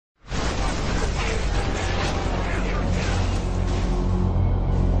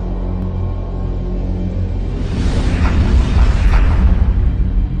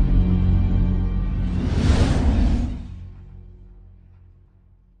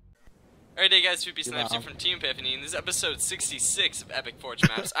Alright, hey guys, 2P Snipes here from Team Epiphany, and this is episode 66 of Epic Forge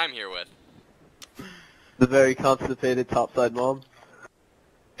Maps. I'm here with the very constipated topside mom.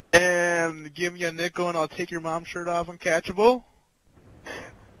 And give me a nickel and I'll take your mom's shirt off uncatchable.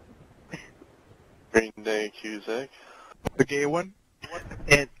 Green Day Cusack. The gay one.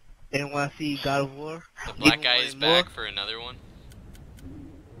 And NYC God of War. the black guy is back for another one.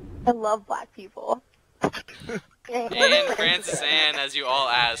 I love black people. And Francis Ann, as you all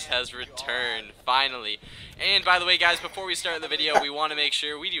asked, has returned, finally. And by the way, guys, before we start the video, we want to make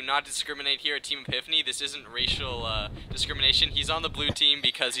sure we do not discriminate here at Team Epiphany. This isn't racial discrimination. He's on the blue team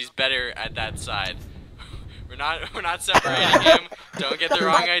because he's better at that side. We're not separating him. Don't get the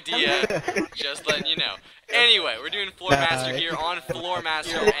wrong idea. Just letting you know. Anyway, we're doing Floor Master here on Floor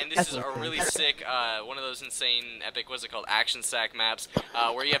Master, and this is a really sick, one of those insane, epic, what's it called, action stack maps,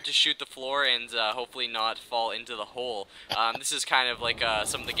 where you have to shoot the floor and hopefully not fall into the hole. This is kind of like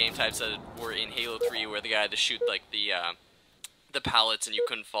some of the game types that were in Halo 3, where the guy had to shoot like the pallets and you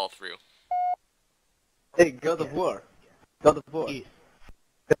couldn't fall through. Hey, God of War. God of War.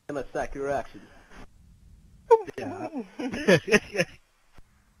 Gonna stack your action. Yeah.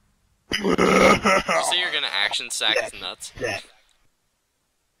 Did you say you're gonna action sack his nuts?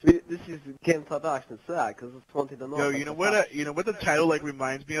 This is game type action stack because it's 20 to 0. Yo, you know what the title like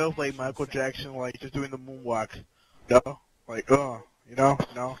reminds me of? Like Michael Jackson, like just doing the moonwalk. Yo, like no.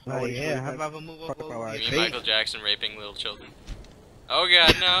 Oh yeah, how about a move up over You mean Michael Jackson raping little children? Oh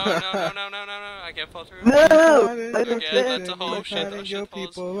god, no, I can't fall through. No! Okay, that's a hole, shit, those shit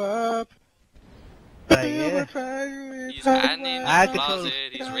holes. yeah. He's hiding in I the control- closet,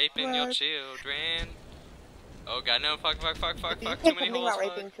 he's raping your children. Oh god, no, fuck, too many Something holes, about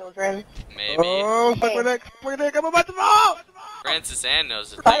raping children. Maybe. Oh, fuck my neck, I'm about to fall! Francis Ann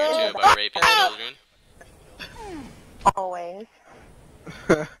knows a thing or two about raping children. Always.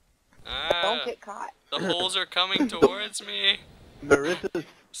 Ah, Don't get caught. the holes are coming towards me. Marissa's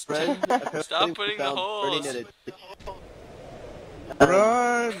friend Stop putting the found holes. burning in it.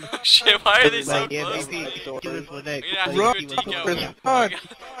 Run! Oh shit, why are they so Like, yeah, close? baby, kill this one next. We're gonna have Run! to do a deco. Run! Oh god,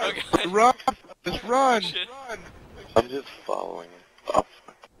 oh god. Run! Just run! Shit. I'm just following it. Oh,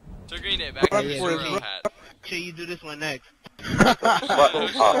 So Green Day, back to Run your for it, Zorro run. hat. Sure, you do this one next. Oh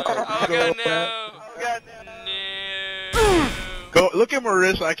god, no! No! Go, look at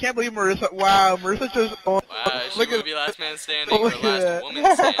Marissa. I can't believe Marissa. Wow, Marissa just. Oh, Wow, she look would at. be last man standing, or Look at last that.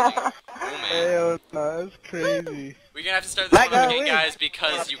 woman standing. Oh man. Hell no, that's crazy. We're gonna have to start this one Black up guy again, wins. guys,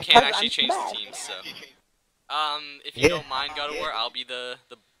 because you can't actually change the back. teams, so. If you Yeah. don't mind, God of War, I'll be the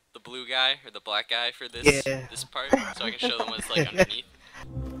blue guy, or the black guy for this Yeah. this part, so I can show them what it's like underneath.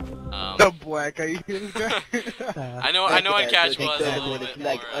 The black guy. I know on casual has a Take that little when bit it's more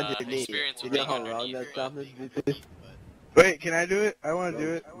like underneath. experience You with know being how wrong underneath, that but... sound is? Wait, can I do it? I want to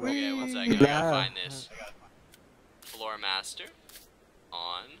do it. Okay, one second, I gotta find this. Floor Master.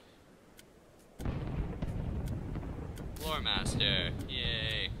 On. Floor Master.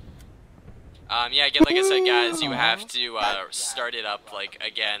 Yay. Yeah, again, like I said, guys, you have to start it up, like,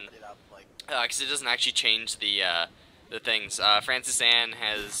 again, because it doesn't actually change the things. Francis Ann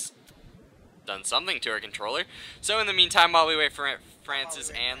has done something to her controller. So in the meantime, while we wait for Francis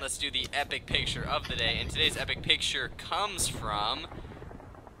Ann, let's do the epic picture of the day. And today's epic picture comes from,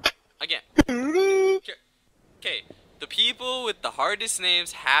 again, okay, the people with the hardest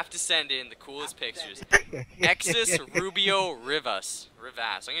names have to send in the coolest pictures. Exis Rubio Rivas. I'm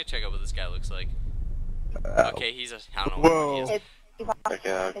gonna check out what this guy looks like. Okay, he's a, I don't know what he is. It's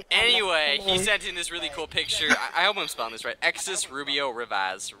Okay. Anyway, he sent in this really cool picture. I hope I'm spelling this right. Exis Rubio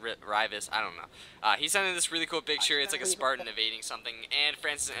Rivas, I don't know. He sent in this really cool picture. It's like a Spartan evading something, and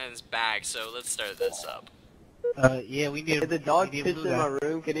Francis Ann's bag. So let's start this up. Yeah, we need Hey, the dog we need a pissed in blue my guy.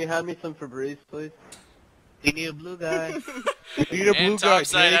 room. Can you hand me some Febreze, please? We need a blue guy. You need a blue And guy.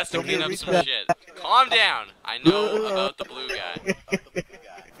 Topside Jake. has to Don't clean get up reached some out. shit. Calm down. I know about the blue guy.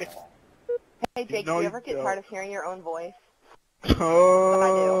 Hey Jake, No, do you you ever get don't. tired of hearing your own voice?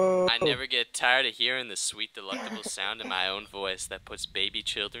 Oh. I never get tired of hearing the sweet, delectable sound in my own voice that puts baby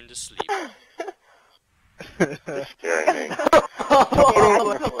children to sleep. Scaring me.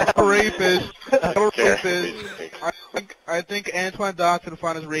 Rapist. Scaring Rapist. me. I think Antoine Dawson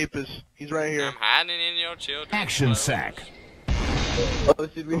found his rapist. He's right here. I'm hiding in your children. Action sack. Oh,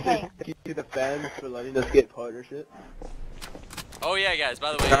 should we say thank you to the fans for letting us get partnership? Oh yeah, guys.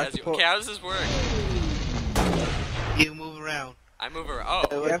 By the way, okay, how does this work? You move around. I move around.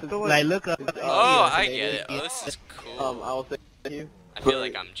 Oh, You have to Like, look up. oh, I get it. Oh, this is cool. I will thank you. I feel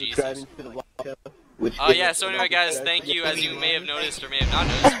like I'm Jesus. subscribing to the vlog show, which Oh yeah, so anyway guys, thank you. As you may have noticed or may have not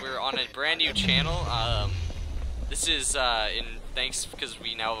noticed, we're on a brand new channel. This is in thanks because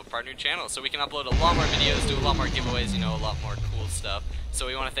we now have a partner channel, so we can upload a lot more videos, do a lot more giveaways, you know, a lot more cool stuff. So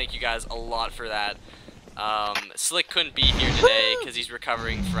we want to thank you guys a lot for that. Slick couldn't be here today because he's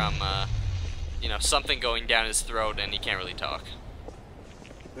recovering from, you know, something going down his throat and he can't really talk.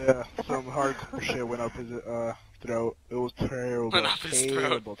 Yeah, some hardcore shit went up his throat. It was terrible. Went up his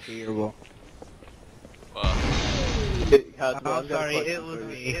throat. Terrible. Well, I'm sorry, it was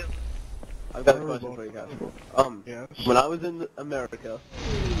me. I've got a question for you guys. Yes. When I was in America,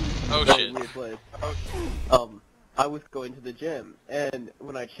 oh that shit. weird place, I was going to the gym, and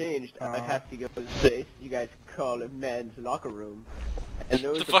when I changed, I had to go to the place you guys call a men's locker room. And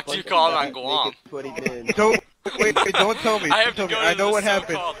there was The fuck do you call it on Guam? Don't don't tell me. I have to Don't tell me. go I to know the what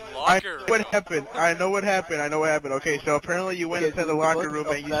happened. so-called I locker know room. what happened. I know what happened. I know what happened. Okay, so apparently you went into the locker room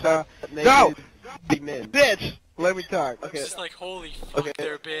and you saw. No, big men. bitch. Let me talk. It's Okay. just like, holy fuck, Okay.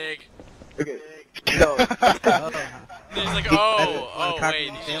 they're big. Okay. No. And he's like, oh,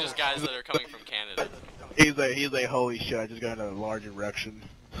 wait, these are just guys that are coming from Canada. He's like, holy shit! I just got a large erection.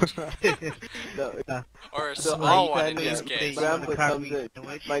 No. Or a So small I one in kinda- this case. Grandpa comes in.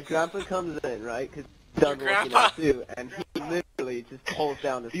 My grandpa comes in, right? Because he's done Your working grandpa? out too, and he literally just pulls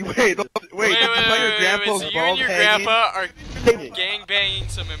down his. Wait, Wait, did you play your grandpa's so you and balls your hanging? grandpa are Hanging. gang banging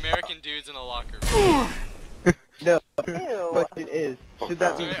some American dudes in a locker room. No. Ew. Question is, should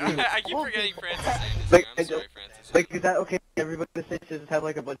that be Sorry, true? I keep forgetting Francis saying this. Like, I'm sorry, Francis. Like, is that okay? Everybody just have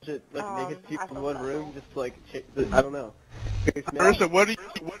like a bunch of naked I people in thought one so. room, just like I don't know. Marissa, what do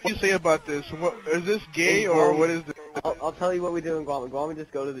you say about this? What is this gay or what is this? I'll tell you what we do in Guam. In Guam, we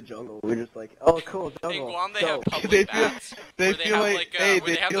just go to the jungle. We're just like, oh, cool, In jungle. Guam, they So- have They public feel- baths. they where they feel have like- like, hey, where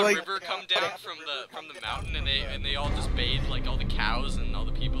they they have feel the like- river come down from the mountain, and they all just bathe, like all the cows and all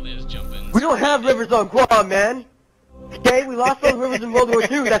the people. They just jump in. We don't have rivers on Guam, man. Okay, we lost those rivers in World War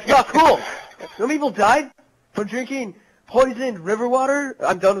II. That's not cool. No people died from drinking poisoned river water.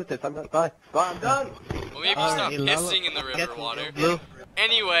 I'm done with this. I'm done. Bye. Bye. I'm done. Well, maybe Alright, stop hey, Lala, pissing in the get river to water. Blue.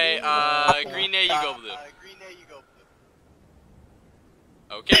 Anyway, Green Day, you go blue.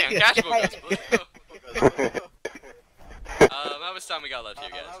 Okay, uncatchable goes blue. How much time we got left here,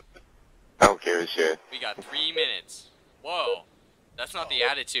 guys? I don't give a shit. We got 3 minutes. Whoa, that's not the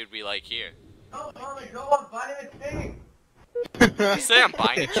attitude we like here. No, Mama, no one buying a thing. You say I'm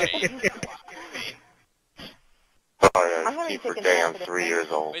buying a chain. I'm Sorry, gonna I be keep taking forgetting that I'm for the 3 day. years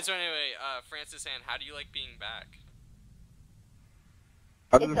old. Wait, so anyway, Francis Ann, how do you like being back?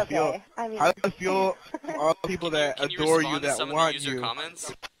 How It's does it feel? okay. I mean, How does it feel? All the people that Can you adore respond you, to some that of the want user you.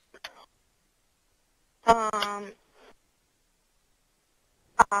 comments?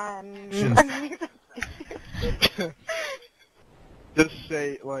 Just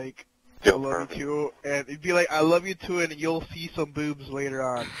say like, I love you too, and it'd be like, I love you too, and you'll see some boobs later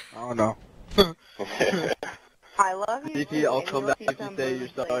on. I don't know. I love you. DP, I'll and come you'll back see if you some say you're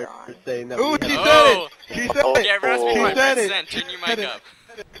boobs sorry later for on. saying that. Ooh, we she have- said Oh. it! She said it! Yeah, everyone's being She quiet. said Francis it! Ann, turn your Said mic it. up.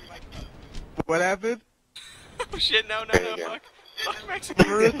 What happened? Oh shit, no, There you go. fuck. Fuck Mexico.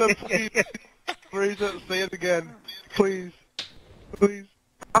 Marissa, please. Marissa, say it again. Please. Please.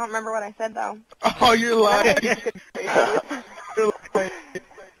 I don't remember what I said though. Oh, you're lying. You're lying.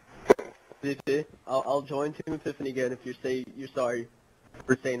 DP, I'll join Team Epiphany again if you're sorry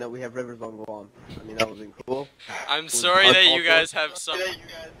for saying that we have rivers on Guam. I mean, that would have been cool. I'm sorry that you Also- guys have some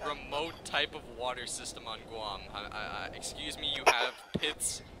remote type of water system on Guam. Excuse me, you have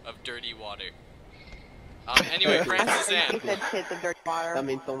pits of dirty water. Anyway, Francis You Ann. said kids of dirty water. That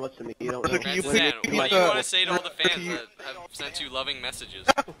means so much to me. You don't know. Can you Francis please- Ann, please, what do you want to say to all the fans can you- that have sent you loving messages?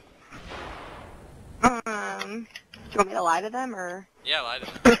 Do you want me to lie to them or? Yeah, lie to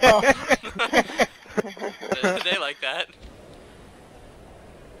them. They like that.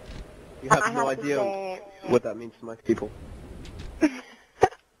 You I have no have to idea say, what that means to my people.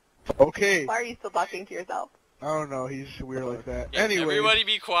 Okay. why are you still talking to yourself? I don't know, he's weird like that. Yeah, Anyway, everybody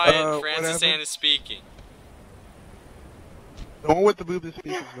be quiet. what Francis happened? Ann is speaking. the one with the boob is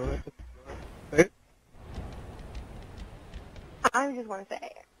speaking. Go ahead. Say it. I just want to say,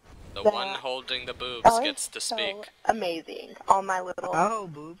 The Yeah. one holding the boobs that was gets to so speak. amazing. All my little Oh,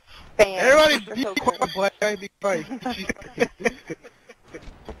 boobs. fans Everybody are be so quiet, cool. black guy, be quiet.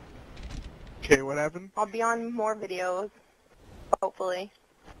 Okay, what happened? I'll be on more videos, hopefully.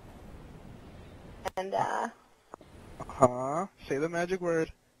 And Huh? Say the magic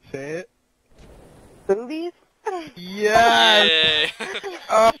word. Say it. boobies. Yes! Yay!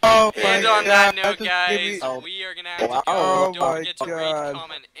 Oh my And on god. that note, just guys, give me- Oh. we are gonna have to Wow. go. Oh Don't my forget to rate, God.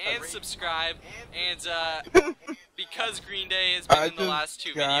 comment, and subscribe. And because Green Day has been I in the just last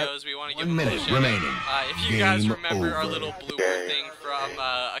two got videos, we want to give 1 him a minute shout out. remaining. If you guys Game remember our over. little blooper thing from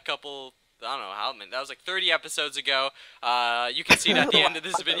a couple I don't know how many. That was like 30 episodes ago. You can see it at the end of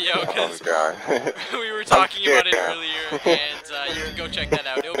this video Oh because god. we were talking about it earlier, and you can go check that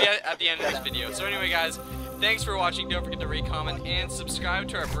out. It'll be at the end of this video. So anyway, guys, thanks for watching. Don't forget to rate, comment, and subscribe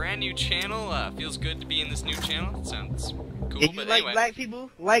to our brand new channel. Feels good to be in this new channel. It sounds cool, If you but like anyway. black people,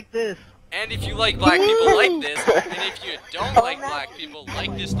 like this. And if you like black people, like this. And if you don't like black people,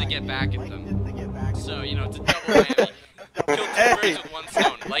 like this to get back at them. So, you know, it's a double whammy. Kill two birds with one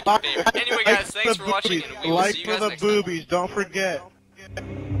stone. Like and favorite. Anyway, guys, thanks for watching, and we will see you guys next time. Like for the boobies, don't forget.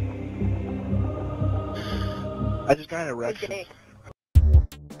 I just got an erection.